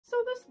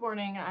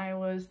morning I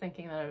was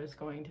thinking that I was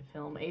going to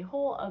film a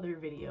whole other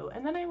video,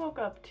 and then I woke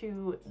up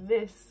to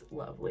this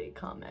lovely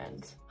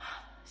comment.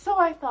 So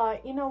I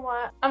thought, you know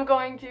what, I'm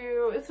going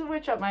to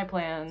switch up my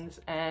plans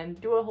and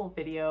do a whole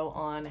video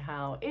on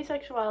how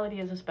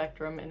asexuality is a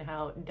spectrum and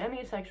how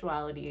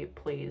demisexuality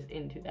plays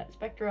into that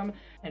spectrum,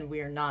 and we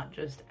are not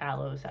just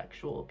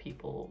allosexual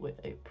people with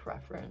a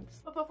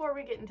preference. But before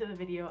we get into the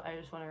video, I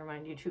just want to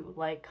remind you to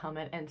like,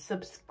 comment, and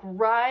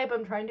subscribe.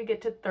 I'm trying to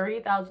get to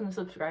 30,000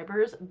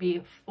 subscribers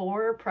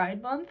before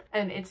Pride Month,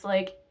 and it's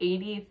like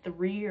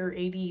 83 or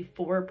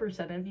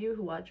 84% of you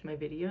who watch my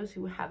videos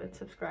who haven't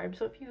subscribed.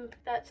 So if you hit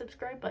that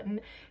subscribe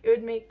button, it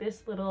would make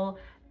this little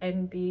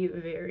and be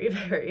very,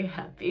 very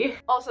happy.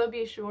 Also,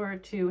 be sure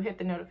to hit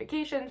the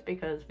notifications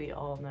because we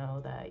all know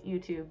that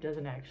YouTube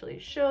doesn't actually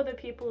show the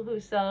people who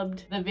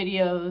subbed the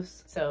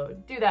videos. So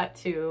do that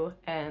too,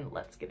 and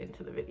let's get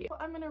into the video.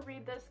 I'm gonna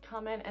read this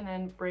comment and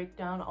then break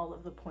down all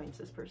of the points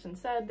this person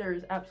said.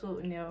 There's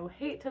absolutely no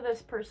hate to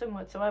this person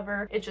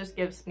whatsoever. It just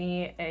gives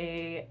me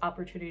a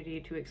opportunity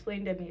to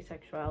explain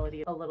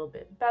demisexuality a little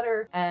bit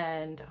better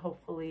and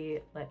hopefully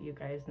let you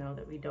guys know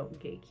that we don't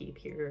gatekeep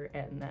here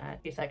and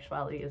that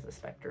asexuality is a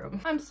spectrum.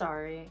 I'm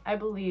sorry, I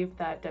believe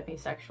that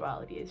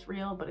demisexuality is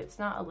real, but it's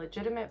not a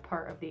legitimate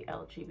part of the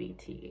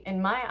LGBT.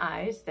 In my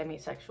eyes,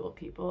 demisexual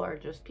people are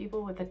just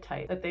people with a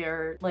type, that they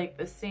are like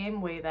the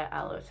same way that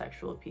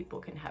allosexual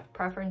people can have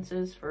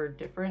preferences for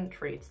different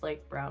traits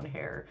like brown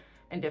hair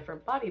and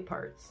different body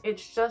parts.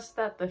 It's just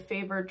that the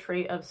favored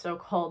trait of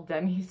so-called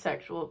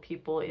demisexual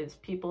people is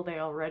people they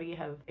already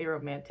have a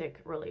romantic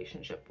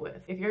relationship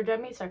with. If you're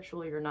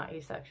demisexual, you're not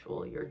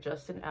asexual, you're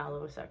just an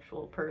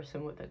allosexual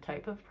person with a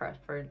type of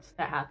preference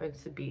that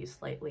happens to be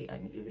slightly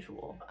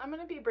unusual. I'm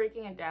gonna be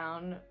breaking it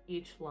down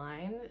each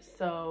line.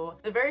 So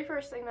the very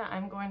first thing that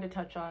I'm going to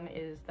touch on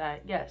is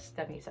that yes,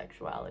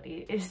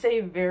 demisexuality is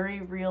a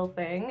very real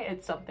thing.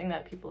 It's something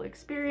that people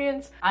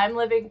experience. I'm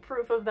living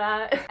proof of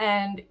that.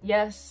 And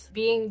yes,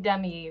 being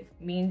demi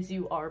means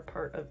you are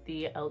part of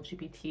the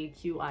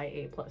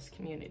LGBTQIA+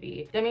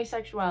 community.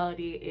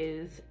 Demisexuality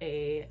is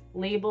a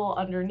label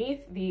underneath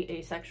the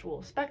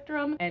asexual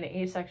spectrum, and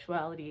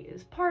asexuality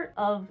is part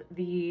of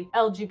the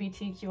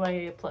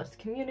LGBTQIA+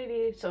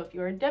 community. So if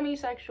you are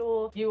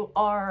demisexual, you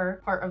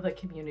are part of the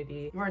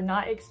community. You are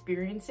not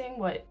experiencing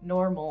what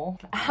normal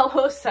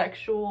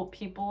allosexual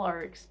people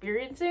are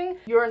experiencing.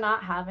 You are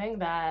not having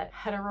that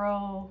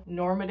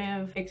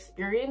heteronormative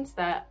experience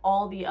that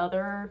all the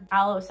other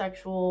allosexual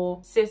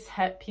cis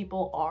het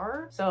people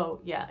are. So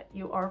yeah,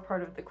 you are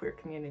part of the queer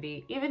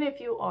community. Even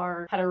if you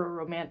are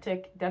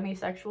heteroromantic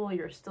demisexual,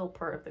 you're still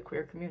part of the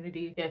queer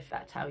community if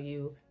that's how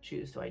you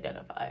choose to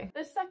identify.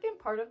 The second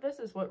part of this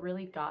is what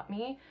really got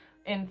me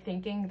in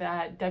thinking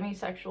that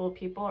demisexual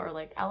people are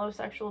like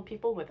allosexual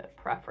people with a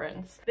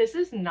preference. This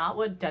is not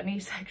what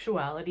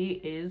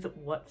demisexuality is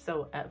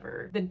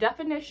whatsoever. The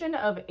definition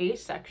of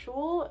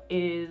asexual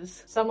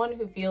is someone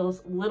who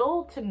feels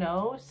little to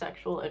no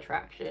sexual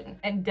attraction,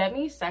 and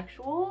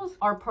demisexuals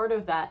are part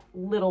of that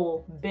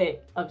little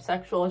bit of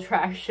sexual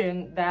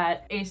attraction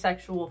that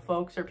asexual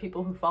folks or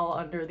people who fall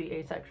under the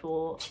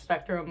asexual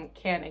spectrum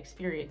can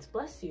experience.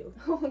 Bless you.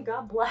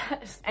 God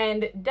bless.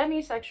 And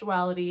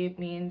demisexuality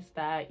means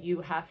that you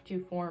have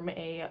to form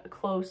a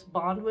close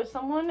bond with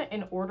someone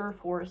in order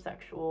for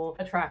sexual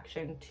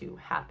attraction to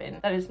happen.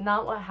 That is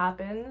not what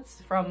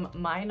happens from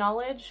my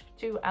knowledge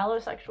to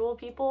allosexual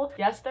people.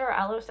 Yes, there are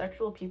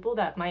allosexual people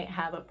that might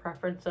have a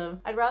preference of,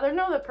 I'd rather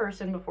know the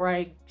person before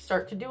I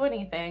start to do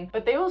anything,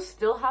 but they will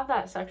still have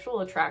that sexual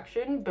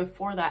attraction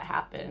before that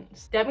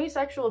happens.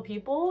 Demisexual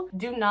people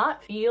do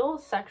not feel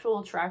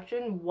sexual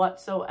attraction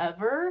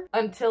whatsoever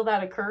until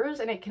that occurs,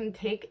 and it can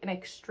take an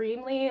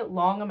extremely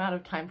long amount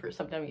of time for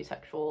some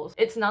demisexuals.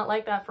 It's not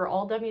like that for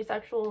all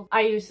demisexuals.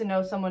 I used to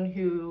know someone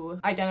who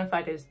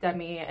identified as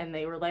demi and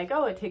they were like,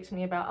 oh, it takes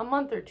me about a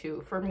month or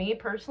two. For me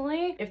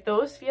personally, if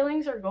those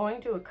feelings are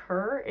going to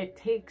occur, it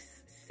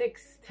takes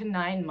 6 to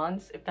 9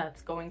 months if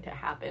that's going to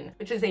happen,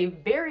 which is a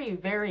very,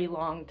 very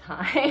long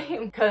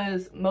time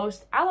because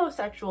most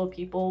allosexual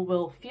people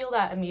will feel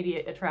that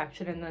immediate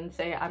attraction and then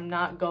say, I'm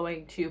not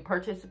going to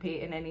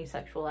participate in any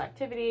sexual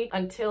activity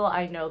until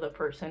I know the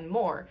person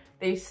more.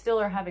 They still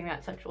are having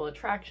that sexual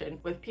attraction.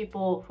 With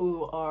people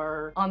who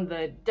are on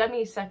the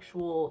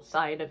demisexual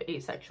side of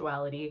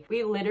asexuality,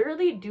 we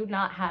literally do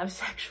not have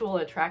sexual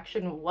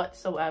attraction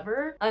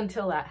whatsoever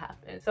until that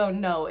happens. So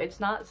no, it's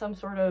not some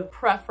sort of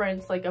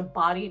preference like a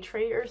body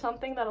trait or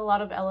something that a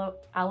lot of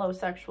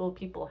allosexual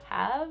people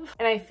have.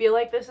 And I feel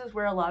like this is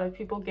where a lot of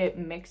people get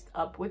mixed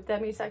up with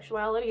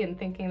demisexuality and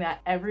thinking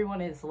that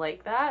everyone is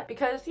like that.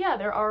 Because yeah,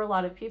 there are a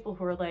lot of people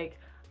who are like,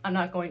 I'm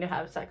not going to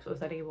have sex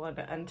with anyone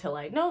until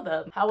I know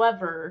them.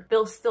 However,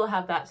 they'll still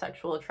have that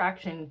sexual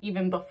attraction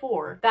even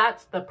before.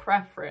 That's the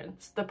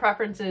preference. The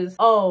preference is,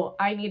 oh,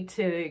 I need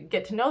to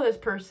get to know this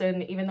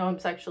person even though I'm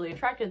sexually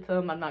attracted to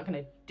them. I'm not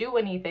going to do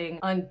anything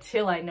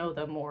until I know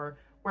them more.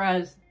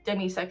 Whereas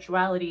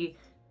demisexuality,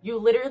 you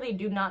literally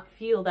do not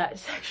feel that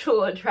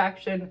sexual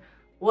attraction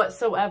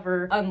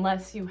whatsoever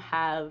unless you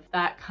have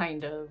that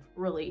kind of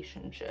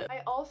relationship.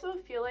 I also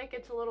feel like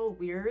it's a little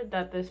weird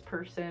that this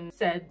person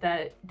said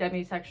that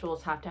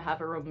demisexuals have to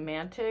have a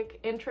romantic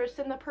interest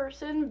in the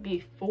person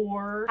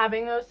before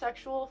having those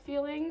sexual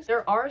feelings.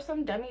 There are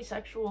some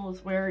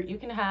demisexuals where you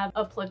can have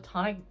a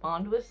platonic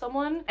bond with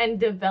someone and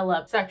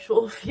develop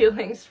sexual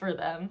feelings for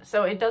them.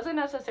 So it doesn't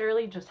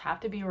necessarily just have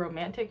to be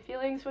romantic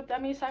feelings with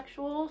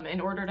demisexuals in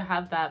order to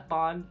have that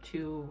bond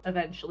to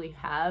eventually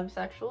have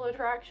sexual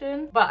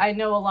attraction. But I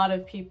know a lot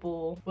of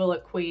people will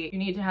equate you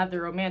need to have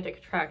the romantic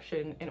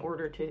attraction in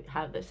order to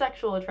have the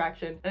sexual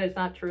attraction. That is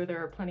not true.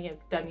 There are plenty of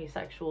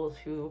demisexuals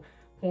who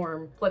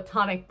form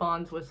platonic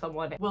bonds with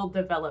someone, will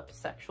develop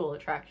sexual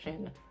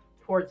attraction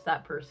towards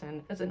that person.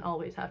 It doesn't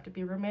always have to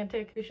be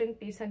romantic. We shouldn't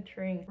be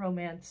centering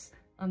romance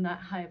on that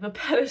high of a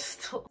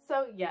pedestal.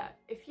 So yeah,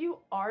 if you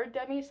are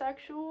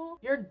demisexual,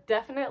 you're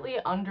definitely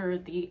under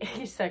the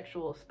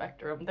asexual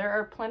spectrum. There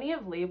are plenty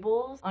of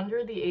labels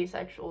under the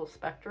asexual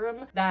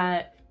spectrum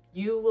that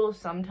you will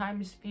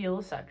sometimes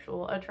feel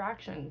sexual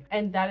attraction,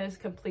 and that is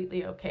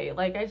completely okay.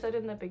 Like I said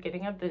in the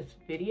beginning of this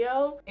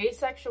video,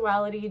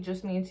 asexuality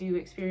just means you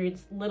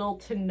experience little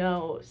to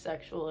no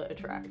sexual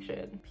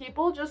attraction.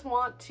 People just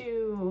want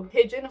to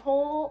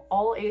pigeonhole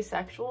all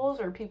asexuals,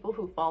 or people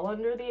who fall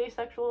under the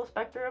asexual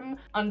spectrum,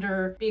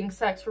 under being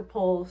sex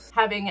repulsed,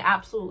 having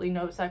absolutely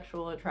no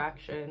sexual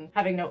attraction,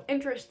 having no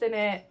interest in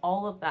it,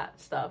 all of that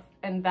stuff.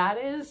 And that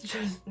is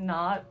just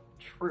not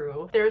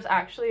true. There's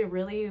actually a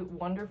really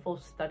wonderful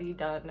study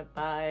done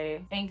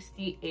by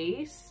Angsty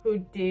Ace, who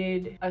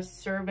did a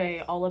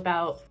survey all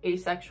about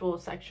asexual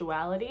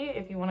sexuality.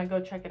 If you want to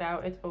go check it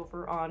out, it's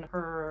over on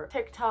her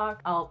TikTok.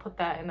 I'll put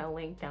that in a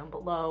link down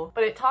below.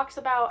 But it talks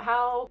about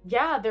how,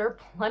 yeah, there are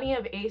plenty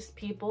of ace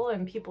people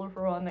and people who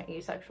are on the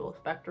asexual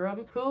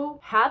spectrum who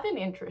have an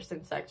interest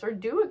in sex or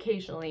do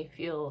occasionally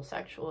feel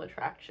sexual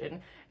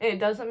attraction. And it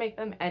doesn't make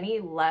them any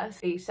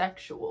less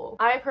asexual.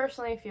 I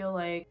personally feel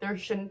like there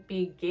shouldn't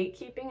be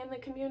gatekeeping in the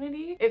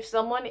community. If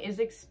someone is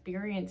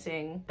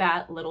experiencing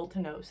that little to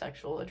no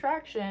sexual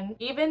attraction,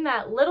 even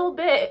that little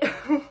bit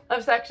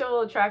of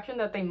sexual attraction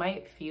that they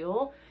might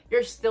feel,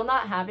 you're still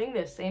not having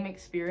the same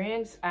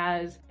experience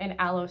as an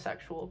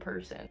allosexual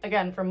person.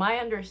 Again, from my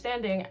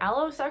understanding,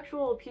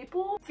 allosexual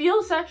people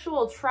feel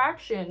sexual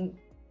attraction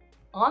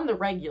on the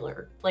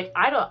regular. Like,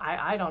 I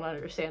don't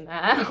understand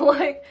that.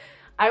 Like,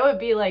 I would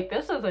be like,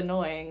 this is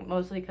annoying,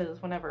 mostly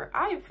because whenever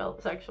I've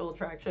felt sexual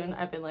attraction,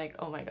 I've been like,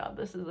 oh my god,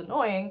 this is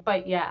annoying.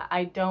 But yeah,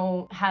 I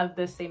don't have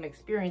the same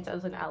experience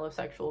as an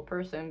allosexual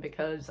person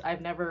because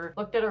I've never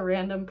looked at a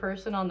random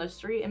person on the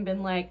street and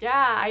been like,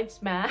 yeah, I'd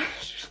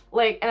smash.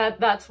 Like, and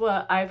that's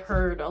what I've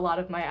heard a lot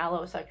of my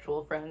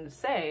allosexual friends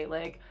say.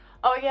 Like,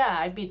 oh yeah,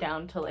 I'd be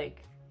down to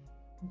like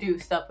do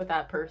stuff with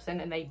that person,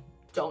 and they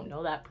don't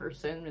know that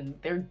person and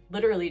they're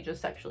literally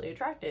just sexually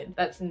attracted.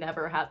 That's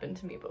never happened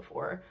to me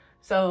before.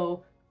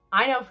 So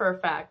I know for a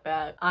fact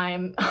that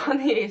I'm on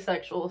the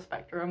asexual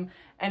spectrum,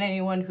 and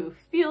anyone who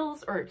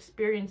feels or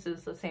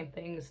experiences the same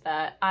things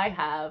that I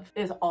have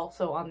is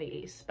also on the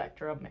ace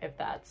spectrum if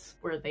that's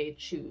where they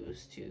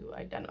choose to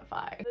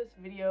identify. This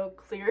video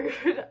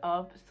cleared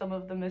up some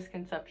of the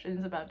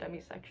misconceptions about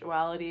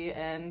demisexuality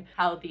and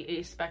how the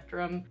ace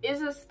spectrum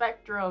is a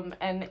spectrum,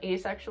 and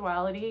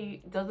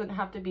asexuality doesn't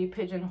have to be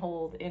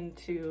pigeonholed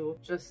into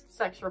just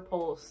sex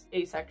repulsed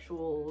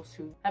asexuals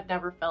who have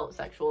never felt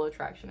sexual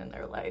attraction in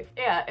their life.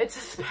 Yeah, it's a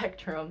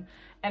spectrum,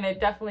 and it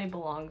definitely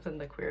belongs in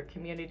the queer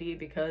community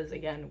because,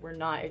 again, we're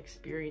not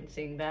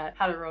experiencing that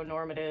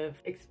heteronormative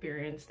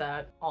experience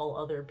that all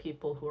other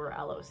people who are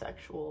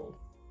allosexual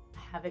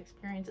have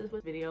experiences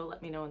with. Video,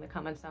 let me know in the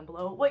comments down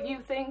below what you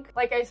think.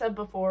 Like I said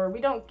before,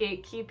 we don't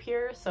gatekeep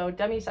here, so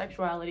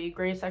demisexuality,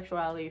 gray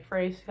sexuality,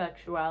 phrase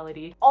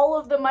sexuality, all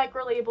of the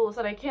micro labels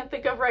that I can't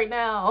think of right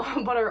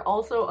now but are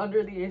also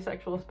under the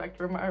asexual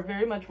spectrum are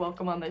very much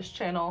welcome on this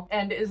channel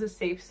and is a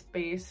safe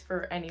space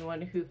for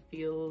anyone who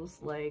feels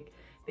like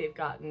they've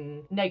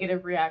gotten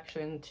negative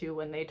reaction to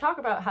when they talk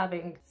about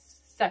having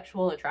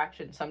sexual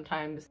attraction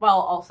sometimes while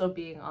also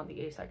being on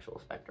the asexual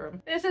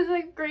spectrum. This is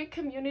a great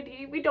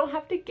community. We don't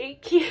have to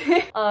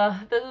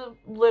gatekeep. This is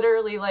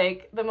literally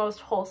like the most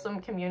wholesome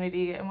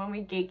community, and when we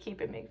gatekeep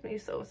it makes me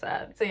so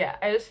sad. So yeah,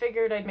 I just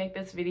figured I'd make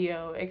this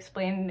video,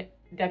 explain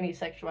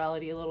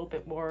demisexuality a little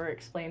bit more,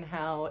 explain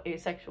how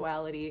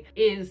asexuality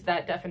is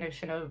that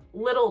definition of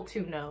little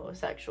to no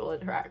sexual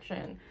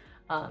attraction,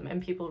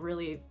 and people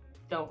really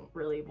don't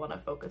really want to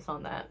focus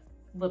on that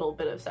little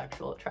bit of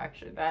sexual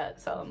attraction that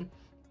some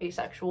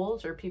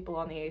asexuals or people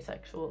on the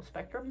asexual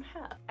spectrum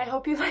have. I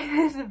hope you like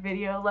this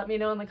video. Let me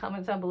know in the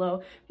comments down below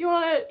if you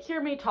want to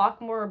hear me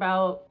talk more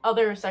about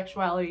other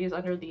sexualities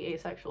under the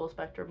asexual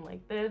spectrum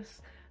like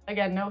this.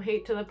 Again, no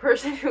hate to the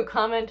person who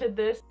commented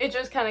this. It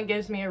just kind of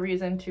gives me a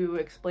reason to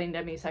explain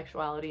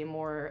demisexuality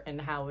more and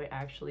how it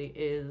actually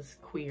is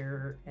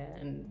queer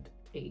and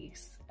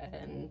ace,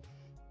 and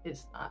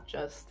it's not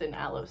just an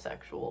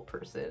allosexual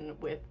person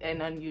with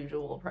an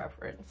unusual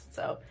preference.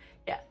 So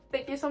yeah,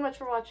 thank you so much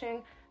for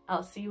watching.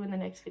 I'll see you in the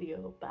next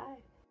video.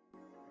 Bye.